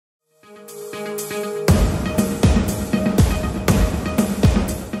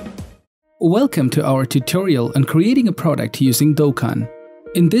Welcome to our tutorial on creating a product using Dokan.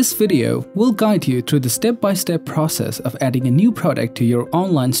 In this video, we'll guide you through the step-by-step process of adding a new product to your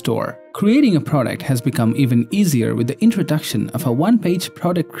online store. Creating a product has become even easier with the introduction of a one-page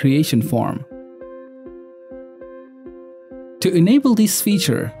product creation form. To enable this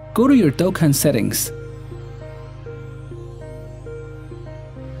feature, go to your Dokan settings.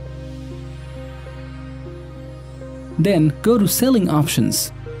 Then go to Selling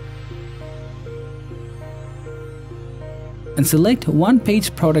Options and select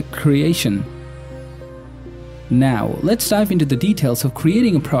one-page product creation. Now, let's dive into the details of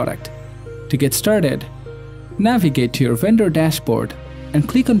creating a product. To get started, navigate to your vendor dashboard and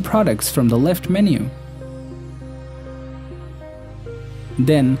click on Products from the left menu.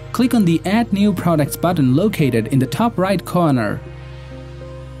 Then, click on the Add New Products button located in the top right corner.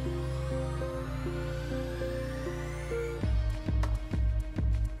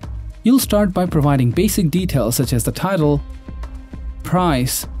 You'll start by providing basic details such as the title,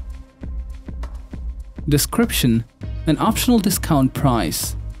 price, description, and optional discount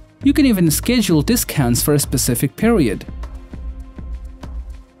price. You can even schedule discounts for a specific period.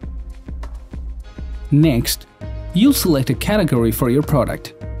 Next, you'll select a category for your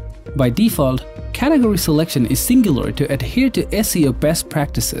product. By default, category selection is singular to adhere to SEO best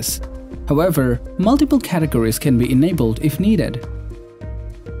practices. However, multiple categories can be enabled if needed.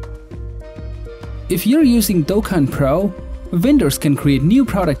 If you're using Dokan Pro, vendors can create new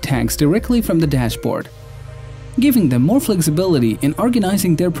product tags directly from the dashboard, giving them more flexibility in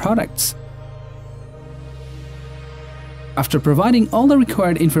organizing their products. After providing all the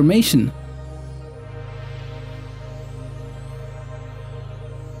required information,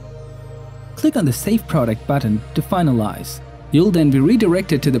 click on the Save Product button to finalize. You'll then be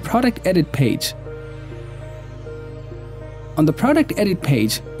redirected to the Product Edit page. On the Product Edit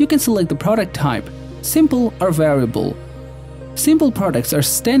page, you can select the product type, simple or variable. Simple products are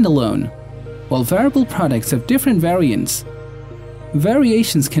standalone, while variable products have different variants.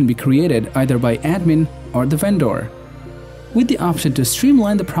 Variations can be created either by admin or the vendor, with the option to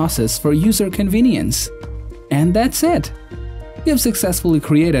streamline the process for user convenience. And that's it! You have successfully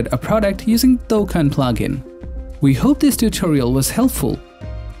created a product using Dokan plugin. We hope this tutorial was helpful.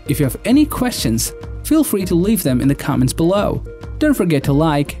 If you have any questions, feel free to leave them in the comments below. Don't forget to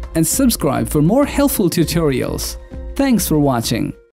like and subscribe for more helpful tutorials. Thanks for watching.